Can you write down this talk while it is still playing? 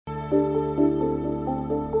Hi,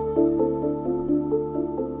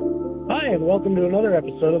 and welcome to another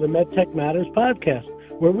episode of the MedTech Matters podcast,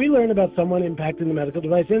 where we learn about someone impacting the medical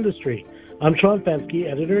device industry. I'm Sean Fenske,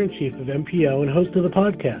 Editor-in-Chief of MPO and host of the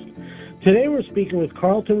podcast. Today we're speaking with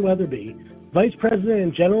Carlton Weatherby, Vice President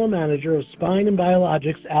and General Manager of Spine and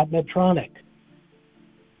Biologics at Medtronic.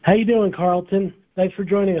 How you doing, Carlton? Thanks for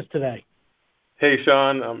joining us today. Hey,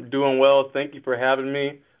 Sean. I'm doing well. Thank you for having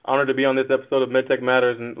me. Honored to be on this episode of MedTech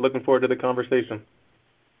Matters and looking forward to the conversation.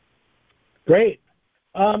 Great.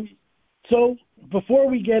 So before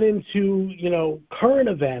we get into, current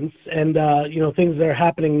events and, things that are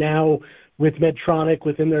happening now with Medtronic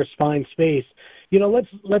within their spine space,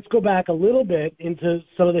 let's go back a little bit into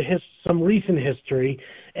some recent history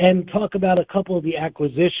and talk about a couple of the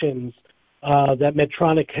acquisitions that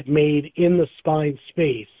Medtronic had made in the spine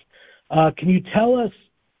space. Can you tell us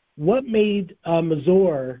what made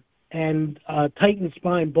Mazor and Titan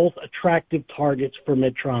Spine both attractive targets for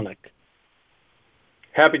Medtronic?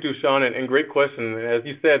 Happy to, Sean, and great question. As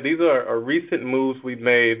you said, these are recent moves we've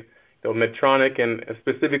made, Medtronic, and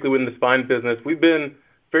specifically within the spine business. We've been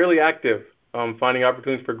fairly active finding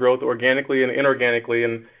opportunities for growth organically and inorganically.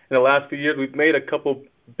 And in the last few years, we've made a couple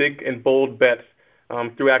big and bold bets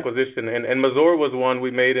through acquisition. And Mazor was one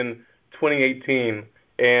we made in 2018.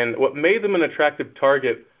 And what made them an attractive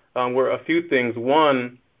target were a few things.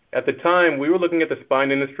 One, at the time, we were looking at the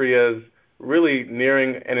spine industry as really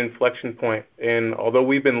nearing an inflection point. And although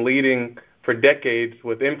we've been leading for decades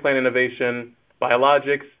with implant innovation,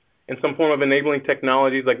 biologics, and some form of enabling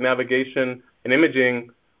technologies like navigation and imaging,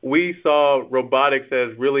 we saw robotics as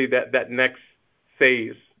really that next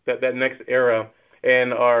phase, that next era.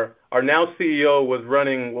 And our now CEO was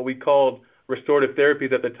running what we called restorative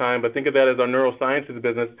therapies at the time, but think of that as our neurosciences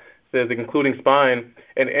business, including spine.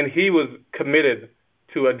 And he was committed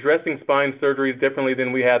to addressing spine surgeries differently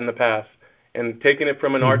than we had in the past, and taking it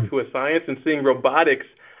from an art to a science and seeing robotics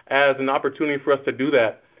as an opportunity for us to do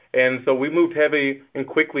that. And so we moved heavy and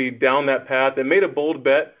quickly down that path and made a bold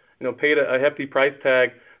bet, paid a hefty price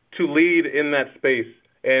tag to lead in that space.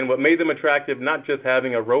 And what made them attractive, not just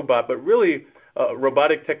having a robot, but really a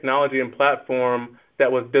robotic technology and platform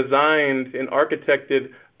that was designed and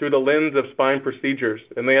architected through the lens of spine procedures.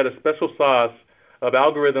 And they had a special sauce of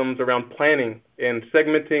algorithms around planning and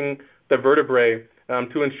segmenting the vertebrae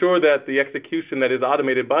to ensure that the execution that is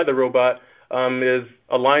automated by the robot is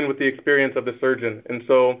aligned with the experience of the surgeon. And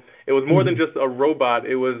so it was more than just a robot.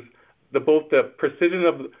 It was both the precision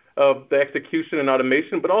of the execution and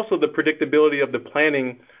automation, but also the predictability of the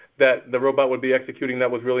planning that the robot would be executing that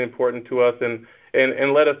was really important to us and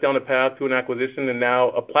led us down a path to an acquisition and now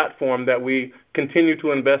a platform that we continue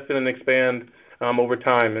to invest in and expand over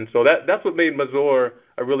time. And so that's what made Mazor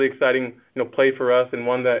a really exciting play for us, and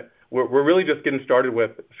one that we're really just getting started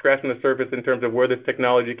with, scratching the surface in terms of where this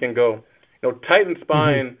technology can go. Titan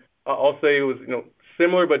Spine, I'll say it was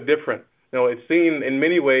similar but different. It's seen in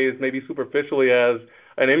many ways, maybe superficially, as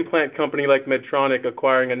an implant company like Medtronic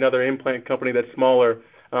acquiring another implant company that's smaller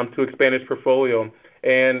to expand its portfolio.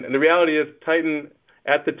 And the reality is Titan,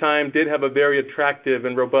 at the time, did have a very attractive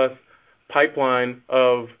and robust pipeline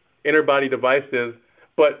of interbody devices,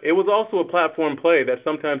 but it was also a platform play that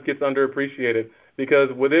sometimes gets underappreciated,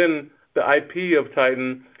 because within the IP of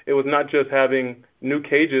Titan, it was not just having new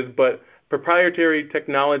cages, but proprietary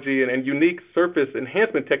technology and unique surface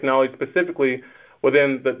enhancement technology, specifically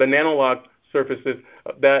within the NanoLock surfaces,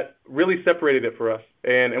 that really separated it for us.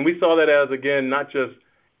 And we saw that as, again, not just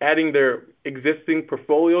adding their existing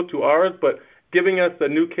portfolio to ours, but giving us a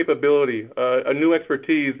new capability, a new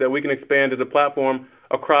expertise that we can expand as a platform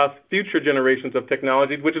across future generations of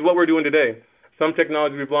technology, which is what we're doing today. Some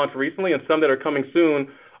technologies we've launched recently and some that are coming soon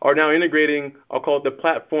are now integrating, I'll call it the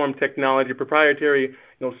platform technology, proprietary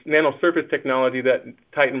nano surface technology that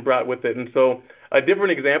Titan brought with it. And so a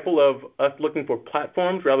different example of us looking for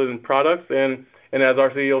platforms rather than products, and as our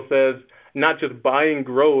CEO says, not just buying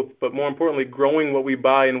growth, but more importantly, growing what we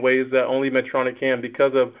buy in ways that only Medtronic can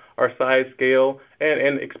because of our size, scale,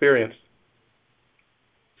 and experience.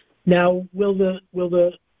 Now, will the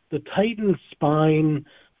Titan Spine,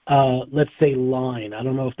 let's say, line, I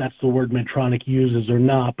don't know if that's the word Medtronic uses or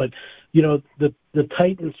not, but the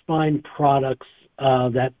Titan Spine products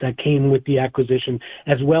that came with the acquisition,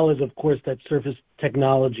 as well as, of course, that surface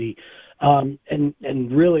technology,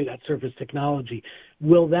 and really that surface technology,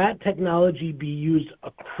 will that technology be used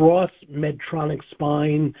across Medtronic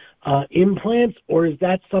Spine implants, or is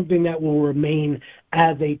that something that will remain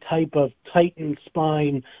as a type of Titan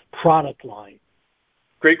Spine product line?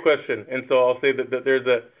 Great question. And so I'll say that there's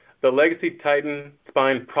the legacy Titan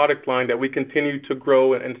Spine product line that we continue to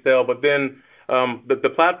grow and sell, but then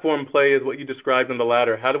The platform play is what you described on the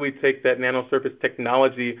ladder. How do we take that nanosurface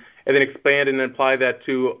technology and then expand and apply that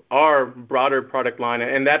to our broader product line?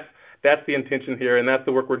 And that's the intention here, and that's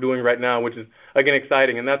the work we're doing right now, which is, again,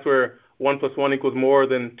 exciting. And that's where 1 + 1 = more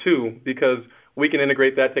than 2, because we can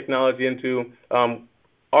integrate that technology into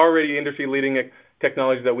already industry-leading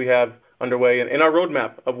technology that we have underway and our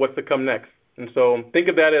roadmap of what's to come next. And so think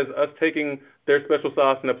of that as us taking their special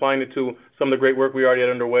sauce and applying it to some of the great work we already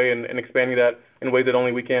had underway and expanding that in ways that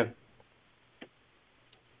only we can.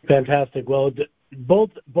 Fantastic. Well,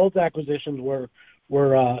 both acquisitions were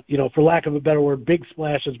for lack of a better word, big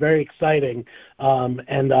splashes, very exciting,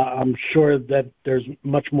 and I'm sure that there's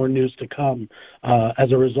much more news to come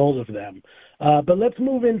as a result of them. But let's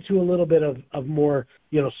move into a little bit of more,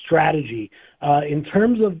 strategy. In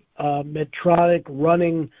terms of Medtronic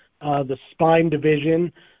running the spine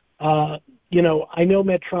division, I know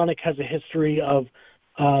Medtronic has a history of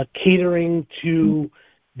catering to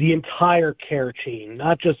the entire care chain,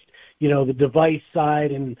 not just the device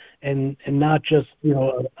side and not just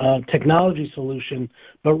a technology solution,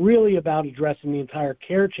 but really about addressing the entire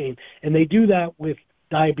care chain. And they do that with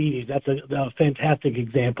diabetes. That's a fantastic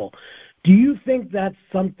example. Do you think that's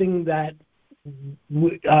something that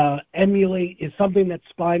is something that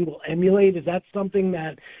spine will emulate? Is that something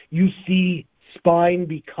that you see spine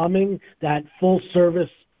becoming, that full service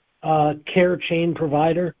care chain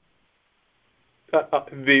provider?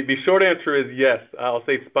 The short answer is yes. I'll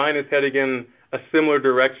say spine is heading in a similar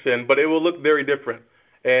direction, but it will look very different.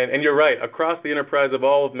 And you're right. Across the enterprise of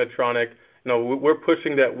all of Medtronic, we're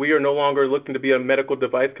pushing that we are no longer looking to be a medical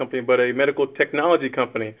device company, but a medical technology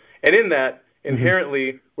company. And in that,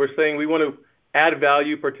 inherently, we're saying we want to add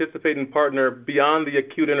value, participate, and partner beyond the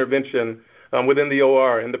acute intervention within the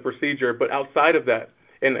OR and the procedure, but outside of that,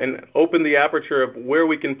 and open the aperture of where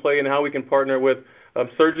we can play and how we can partner with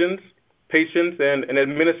surgeons, patients, and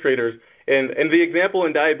administrators. And the example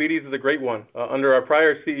in diabetes is a great one. Under our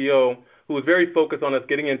prior CEO, who was very focused on us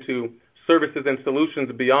getting into services and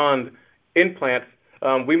solutions beyond implants,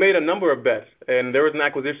 we made a number of bets. And there was an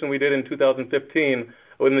acquisition we did in 2015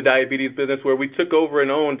 in the diabetes business where we took over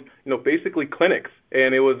and owned, basically clinics.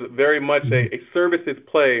 And it was very much a services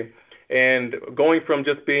play, and going from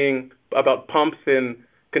just being about pumps and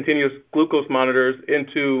continuous glucose monitors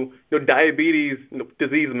into diabetes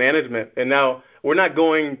disease management. And now we're not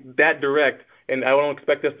going that direct, and I don't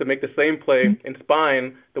expect us to make the same play in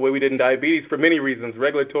spine the way we did in diabetes for many reasons,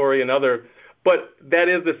 regulatory and other. But that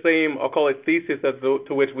is the same, I'll call it, thesis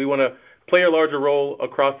to which we want to play a larger role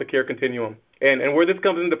across the care continuum. And where this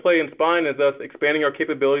comes into play in spine is us expanding our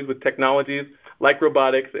capabilities with technologies like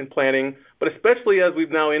robotics and planning, but especially as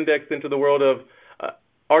we've now indexed into the world of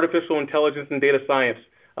artificial intelligence and data science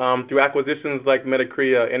through acquisitions like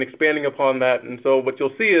Medicrea and expanding upon that. And so what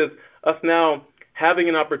you'll see is us now having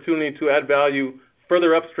an opportunity to add value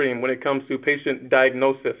further upstream when it comes to patient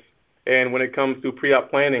diagnosis and when it comes to pre-op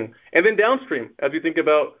planning. And then downstream, as you think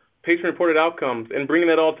about patient-reported outcomes and bringing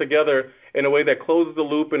that all together in a way that closes the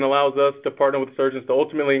loop and allows us to partner with surgeons to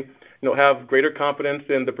ultimately have greater confidence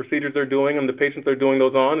in the procedures they're doing and the patients they're doing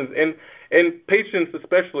those on. And patients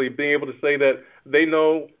especially being able to say that they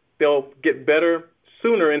know they'll get better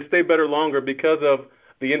sooner and stay better longer because of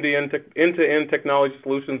the end-to-end technology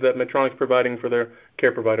solutions that Medtronic's providing for their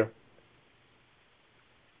care provider.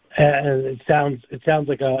 And it sounds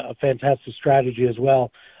like a fantastic strategy as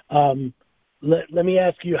well. Let me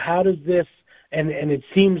ask you, how does this, and it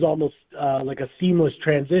seems almost like a seamless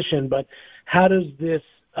transition, but how does this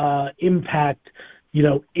impact,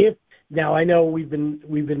 if now I know we've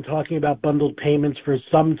been talking about bundled payments for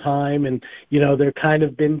some time, and they're kind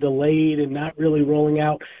of been delayed and not really rolling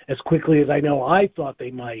out as quickly as I know I thought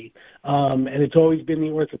they might. And it's always been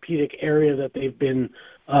the orthopedic area that they've been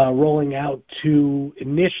rolling out to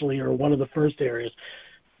initially, or one of the first areas.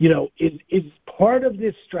 Is part of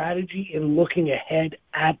this strategy in looking ahead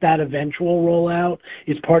at that eventual rollout,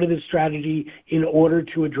 is part of this strategy in order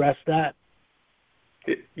to address that?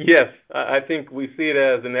 Yes, I think we see it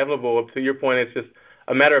as inevitable. To your point, it's just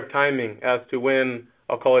a matter of timing as to when,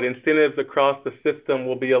 I'll call it, incentives across the system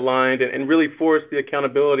will be aligned and really force the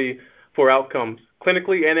accountability for outcomes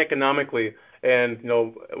clinically and economically. And,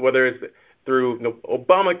 whether it's through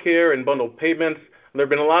Obamacare and bundled payments, there have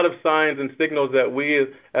been a lot of signs and signals that we as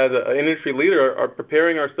an industry leader are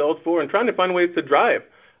preparing ourselves for and trying to find ways to drive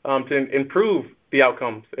to improve the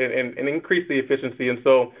outcomes and increase the efficiency. And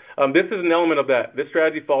so this is an element of that. This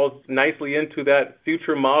strategy falls nicely into that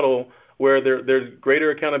future model where there's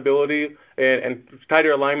greater accountability and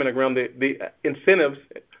tighter alignment around the incentives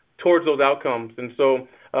towards those outcomes. And so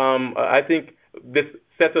I think this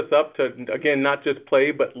sets us up to, again, not just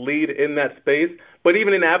play, but lead in that space. But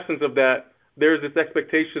even in absence of that, there's this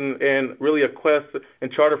expectation and really a quest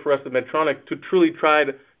and charter for us at Medtronic to truly try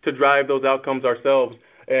to drive those outcomes ourselves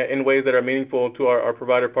in ways that are meaningful to our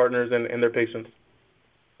provider partners and their patients.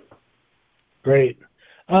 Great.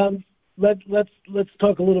 Let's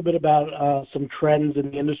talk a little bit about some trends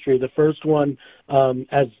in the industry. The first one,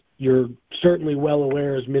 as you're certainly well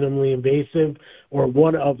aware, is minimally invasive, or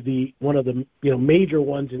one of the major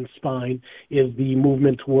ones in spine is the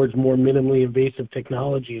movement towards more minimally invasive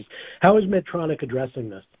technologies. How is Medtronic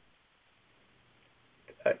addressing this?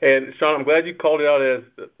 And Sean, I'm glad you called it out as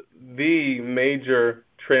the major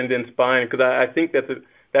trend in spine, because I think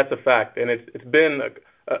that's a fact, and it's been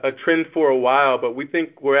a trend for a while, but we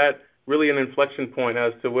think we're at really an inflection point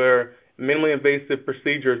as to where minimally invasive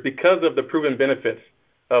procedures, because of the proven benefits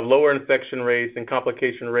of lower infection rates and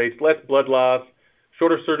complication rates, less blood loss,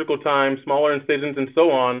 shorter surgical time, smaller incisions, and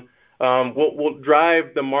so on, will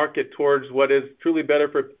drive the market towards what is truly better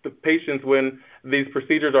for the patients when these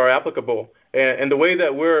procedures are applicable. And the way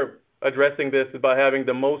that we're addressing this is by having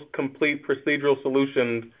the most complete procedural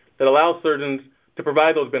solutions that allow surgeons to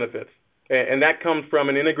provide those benefits. And that comes from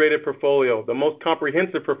an integrated portfolio, the most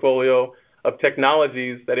comprehensive portfolio of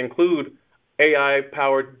technologies that include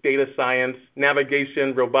AI-powered data science,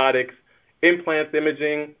 navigation, robotics, implants,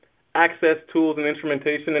 imaging, access tools and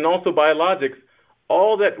instrumentation, and also biologics,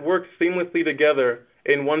 all that work seamlessly together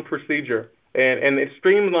in one procedure. And it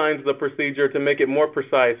streamlines the procedure to make it more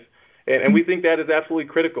precise. And we think that is absolutely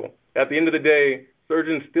critical. At the end of the day,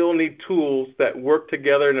 surgeons still need tools that work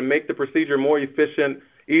together to make the procedure more efficient,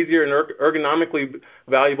 easier, and ergonomically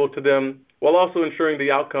valuable to them, while also ensuring the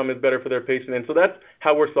outcome is better for their patient. And so that's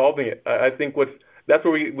how we're solving it. I think that's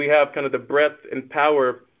where we have kind of the breadth and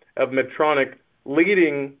power of Medtronic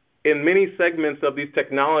leading in many segments of these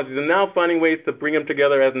technologies, and now finding ways to bring them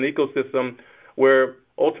together as an ecosystem where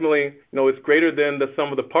ultimately, it's greater than the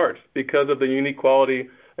sum of the parts because of the unique quality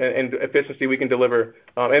and efficiency we can deliver.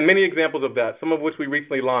 And many examples of that, some of which we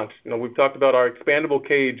recently launched. We've talked about our expandable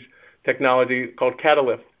cage technology called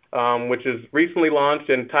Catalyft, which is recently launched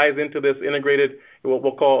and ties into this integrated, what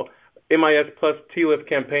we'll call MIS plus TLIF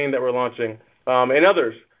campaign that we're launching, and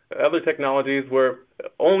other technologies where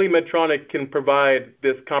only Medtronic can provide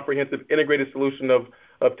this comprehensive integrated solution of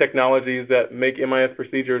technologies that make MIS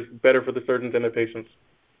procedures better for the surgeons and their patients.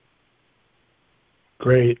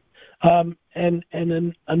 Great. And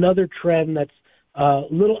then another trend that's a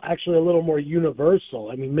little more universal.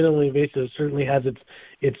 I mean, minimally invasive certainly has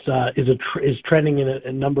is trending in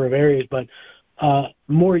a number of areas, but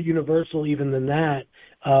more universal even than that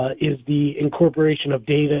is the incorporation of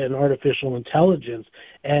data and artificial intelligence,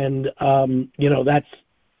 and that's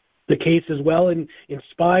the case as well in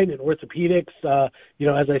spine and orthopedics.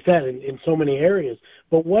 As I said, in so many areas.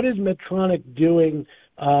 But what is Medtronic doing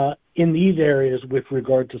in these areas with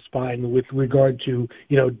regard to spine, with regard to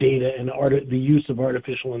data and the use of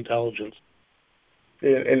artificial intelligence?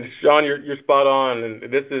 And Sean, you're spot on, and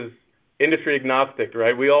this is industry agnostic,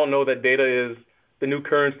 right? We all know that data is the new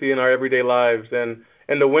currency in our everyday lives, and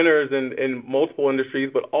the winners in multiple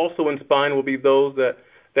industries, but also in spine, will be those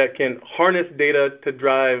that can harness data to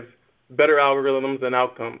drive better algorithms and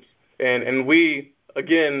outcomes. And we,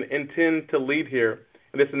 again, intend to lead here.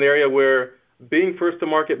 And it's an area where being first to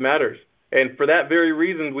market matters. And for that very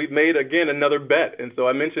reason, we've made, again, another bet. And so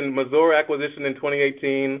I mentioned Mazor acquisition in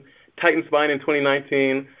 2018, Titan Spine in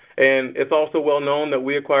 2019, and it's also well known that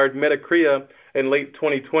we acquired Medicrea in late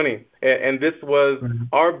 2020. And this was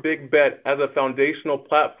our big bet as a foundational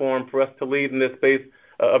platform for us to lead in this space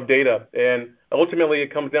of data. And ultimately,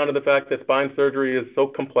 it comes down to the fact that spine surgery is so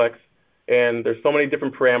complex, and there's so many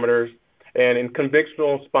different parameters. And in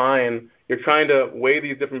conventional spine, you're trying to weigh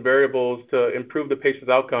these different variables to improve the patient's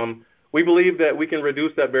outcome. We believe that we can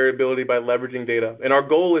reduce that variability by leveraging data. And our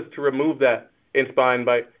goal is to remove that in spine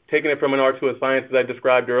by taking it from an art to a science, as I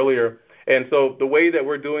described earlier. And so the way that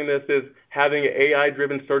we're doing this is having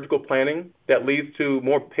AI-driven surgical planning that leads to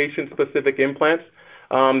more patient-specific implants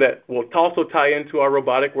that will also tie into our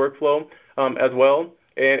robotic workflow as well.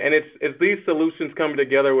 And it's these solutions coming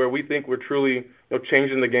together where we think we're truly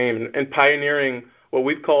changing the game and pioneering what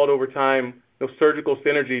we've called over time surgical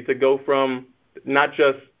synergy, to go from not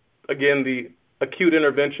just, again, the acute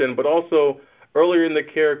intervention, but also earlier in the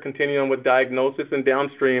care continuum with diagnosis and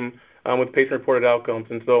downstream with patient-reported outcomes.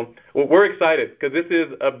 And so we're excited because this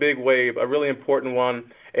is a big wave, a really important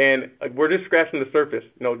one, and we're just scratching the surface.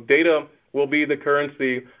 Data will be the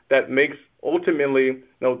currency that makes ultimately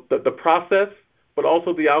the process, but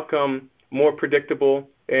also the outcome more predictable,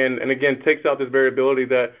 and again, takes out this variability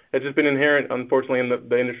that has just been inherent, unfortunately, in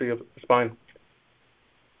the industry of spine.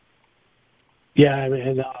 Yeah, I mean,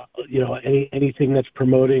 and anything that's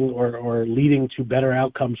promoting or leading to better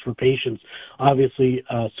outcomes for patients, obviously,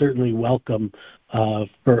 certainly welcome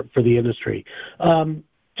for the industry.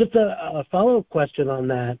 Just a follow-up question on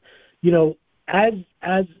that.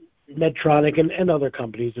 As Medtronic and other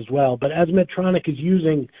companies as well, but as Medtronic is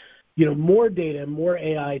using more data, more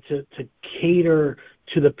AI to cater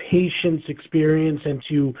to the patient's experience and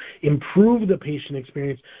to improve the patient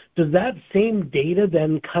experience, does that same data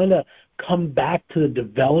then kind of come back to the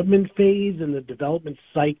development phase and the development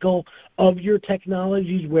cycle of your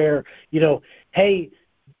technologies where, hey,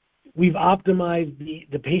 we've optimized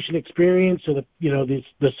the patient experience or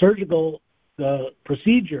the surgical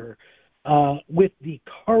procedure with the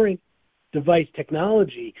current device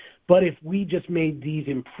technology, but if we just made these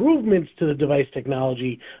improvements to the device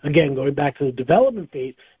technology, again, going back to the development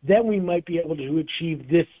phase, then we might be able to achieve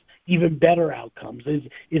this even better outcomes.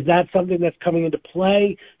 Is that something that's coming into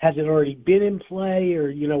play? Has it already been in play,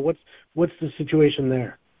 or what's the situation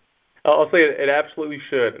there? I'll say it absolutely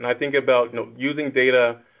should, and I think about using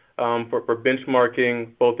data for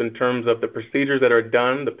benchmarking, both in terms of the procedures that are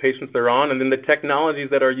done, the patients they're on, and then the technologies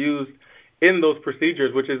that are used in those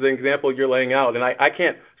procedures, which is the example you're laying out. And I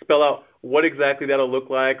can't spell out what exactly that'll look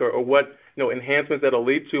like or what enhancements that'll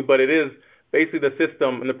lead to, but it is basically the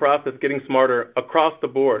system and the process getting smarter across the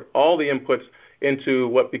board, all the inputs into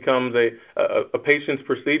what becomes a patient's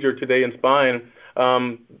procedure today in spine,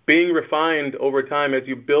 being refined over time as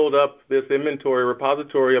you build up this inventory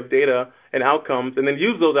repository of data and outcomes, and then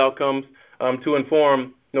use those outcomes to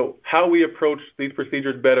inform how we approach these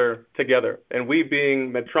procedures better together. And we,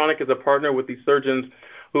 being Medtronic, as a partner with these surgeons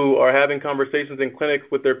who are having conversations in clinics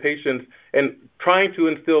with their patients and trying to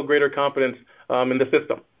instill greater confidence in the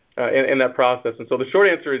system in that process. And so the short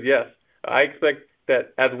answer is yes. I expect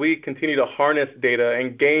that as we continue to harness data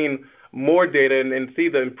and gain more data and see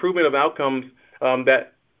the improvement of outcomes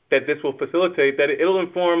that this will facilitate, that it'll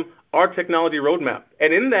inform our technology roadmap.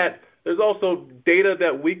 And in that, there's also data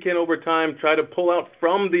that we can, over time, try to pull out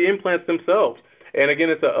from the implants themselves. And again,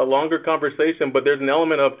 it's a longer conversation, but there's an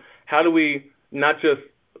element of how do we not just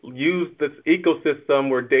use this ecosystem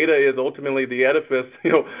where data is ultimately the edifice,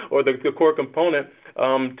 or the core component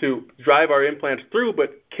to drive our implants through,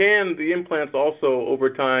 but can the implants also, over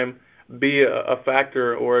time, be a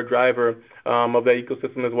factor or a driver of that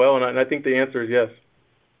ecosystem as well? And I think the answer is yes.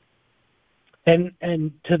 And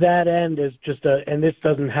to that end is just and this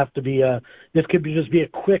doesn't have to be this could just be a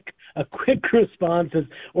quick response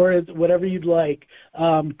or whatever you'd like.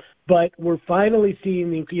 But we're finally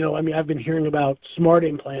seeing, I've been hearing about smart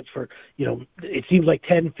implants for, it seems like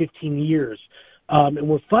 10, 15 years. And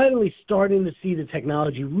we're finally starting to see the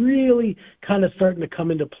technology really kind of starting to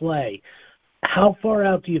come into play. How far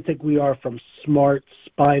out do you think we are from smart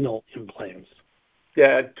spinal implants?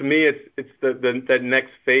 Yeah, to me, it's that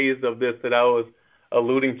next phase of this that I was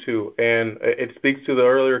alluding to, and it speaks to the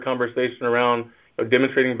earlier conversation around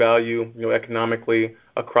demonstrating value, economically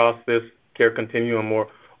across this care continuum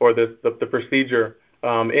or the procedure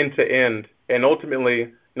end to end, and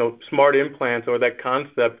ultimately, smart implants or that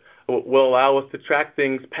concept will allow us to track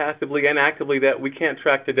things passively and actively that we can't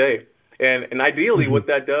track today, and ideally, what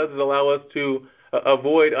that does is allow us to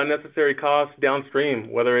avoid unnecessary costs downstream,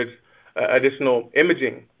 whether it's additional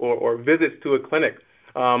imaging or visits to a clinic,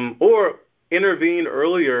 or intervene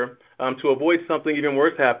earlier to avoid something even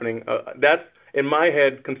worse happening. That's, in my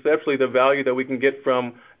head, conceptually the value that we can get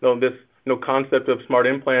from this concept of smart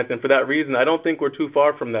implants. And for that reason, I don't think we're too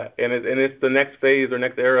far from that. And it's the next phase or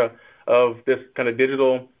next era of this kind of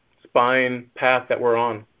digital spine path that we're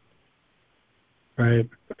on. Right.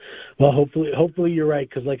 Well, hopefully you're right,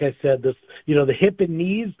 because like I said, this the hip and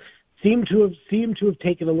knees seem to have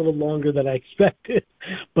taken a little longer than I expected,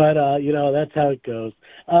 but that's how it goes.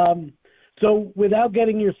 So without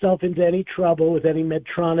getting yourself into any trouble with any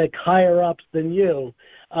Medtronic higher ups than you,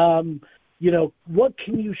 what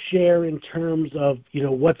can you share in terms of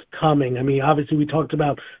what's coming? I mean, obviously we talked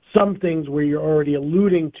about some things where you're already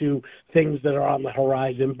alluding to things that are on the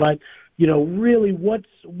horizon, but really, what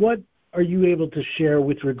are you able to share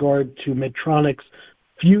with regard to Medtronic's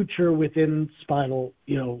future within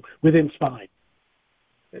within spine?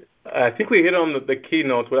 I think we hit on the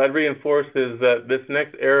keynotes. What I'd reinforce is that this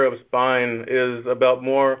next era of spine is about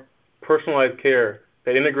more personalized care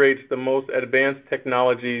that integrates the most advanced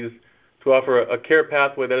technologies to offer a care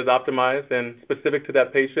pathway that is optimized and specific to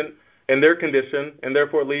that patient and their condition, and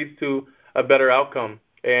therefore leads to a better outcome.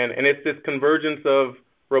 And it's this convergence of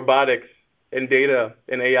robotics and data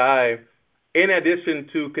and AI, in addition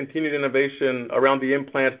to continued innovation around the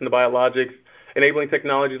implants and the biologics, enabling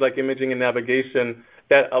technologies like imaging and navigation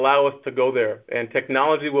that allow us to go there. And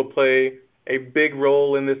technology will play a big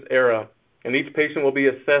role in this era. And each patient will be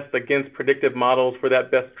assessed against predictive models for that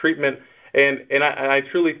best treatment. And I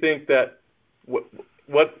truly think that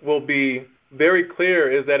what will be very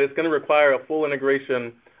clear is that it's going to require a full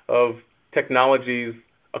integration of technologies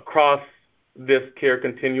across this care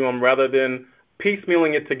continuum rather than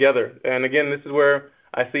piecemealing it together. And again, this is where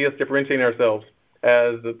I see us differentiating ourselves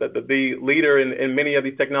as the leader in many of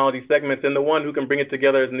these technology segments, and the one who can bring it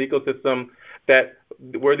together as an ecosystem that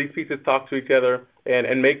where these pieces talk to each other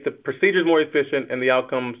and make the procedures more efficient and the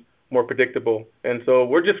outcomes more predictable. And so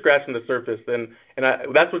we're just scratching the surface, and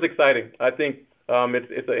that's what's exciting. I think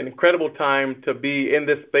it's an incredible time to be in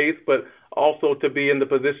this space, but also to be in the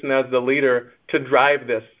position as the leader to drive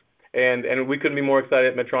this. And we couldn't be more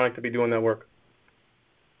excited at Medtronic to be doing that work.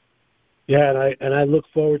 Yeah, and I look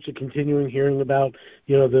forward to continuing hearing about,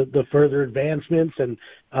 the further advancements and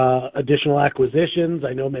additional acquisitions.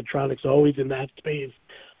 I know Medtronic's always in that space,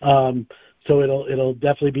 so it'll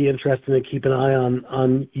definitely be interesting to keep an eye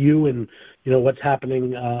on you and what's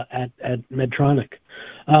happening at Medtronic.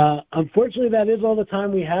 Unfortunately, that is all the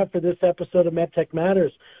time we have for this episode of MedTech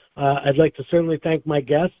Matters. I'd like to certainly thank my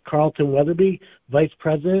guest, Carlton Weatherby, Vice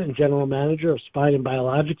President and General Manager of Spine and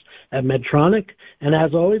Biologics at Medtronic. And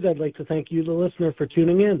as always, I'd like to thank you, the listener, for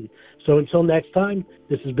tuning in. So until next time,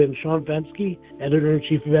 this has been Sean Fenske,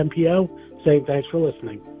 Editor-in-Chief of MPO, saying thanks for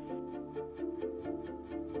listening.